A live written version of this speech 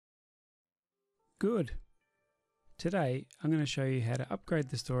Good. Today I'm going to show you how to upgrade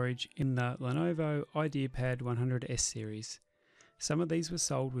the storage in the Lenovo Ideapad 100S series. Some of these were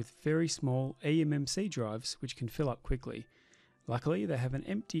sold with very small eMMC drives which can fill up quickly. Luckily they have an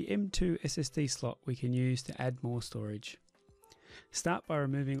empty M.2 SSD slot we can use to add more storage. Start by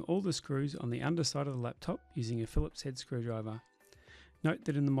removing all the screws on the underside of the laptop using a Phillips head screwdriver. Note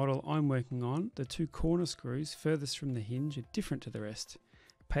that in the model I'm working on, the two corner screws furthest from the hinge are different to the rest.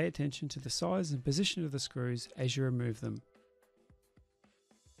 Pay attention to the size and position of the screws as you remove them.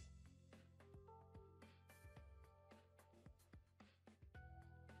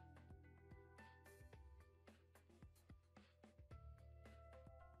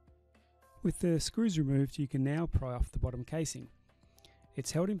 With the screws removed, you can now pry off the bottom casing.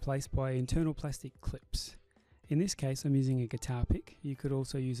 It's held in place by internal plastic clips. In this case I'm using a guitar pick. You could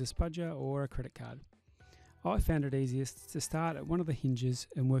also use a spudger or a credit card. I found it easiest to start at one of the hinges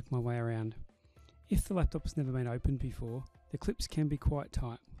and work my way around. If the laptop's never been opened before, the clips can be quite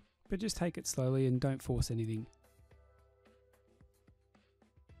tight, but just take it slowly and don't force anything.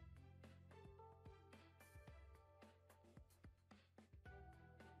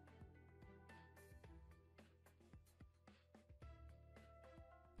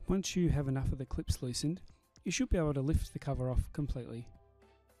 Once you have enough of the clips loosened, you should be able to lift the cover off completely.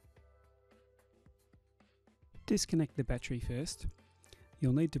 Disconnect the battery first.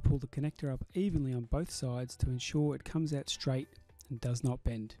 You'll need to pull the connector up evenly on both sides to ensure it comes out straight and does not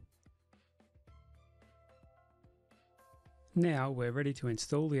bend. Now we're ready to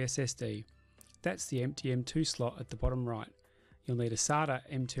install the SSD. That's the empty M.2 slot at the bottom right. You'll need a SATA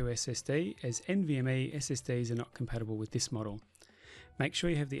M.2 SSD as NVMe SSDs are not compatible with this model. Make sure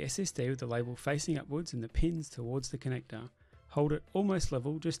you have the SSD with the label facing upwards and the pins towards the connector. Hold it almost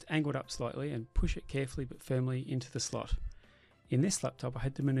level, just angled up slightly, and push it carefully but firmly into the slot. In this laptop I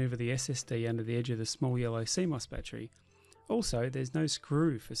had to manoeuvre the SSD under the edge of the small yellow CMOS battery. Also, there's no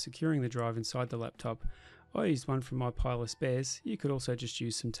screw for securing the drive inside the laptop. I used one from my pile of spares. You could also just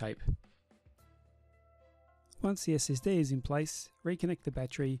use some tape. Once the SSD is in place, reconnect the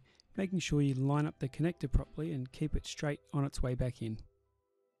battery, making sure you line up the connector properly and keep it straight on its way back in.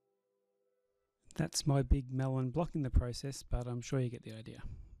 That's my big melon blocking the process, but I'm sure you get the idea.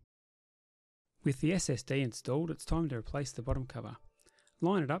 With the SSD installed, it's time to replace the bottom cover.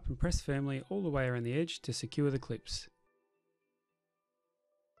 Line it up and press firmly all the way around the edge to secure the clips.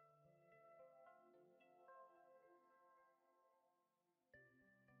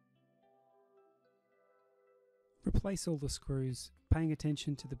 Replace all the screws, paying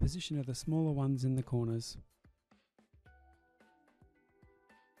attention to the position of the smaller ones in the corners.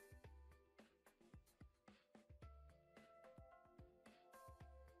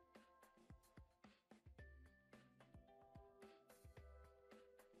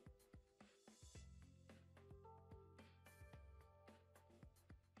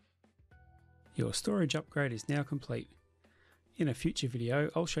 Your storage upgrade is now complete. In a future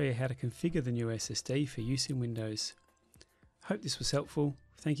video, I'll show you how to configure the new SSD for use in Windows. Hope this was helpful.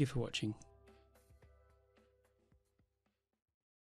 Thank you for watching.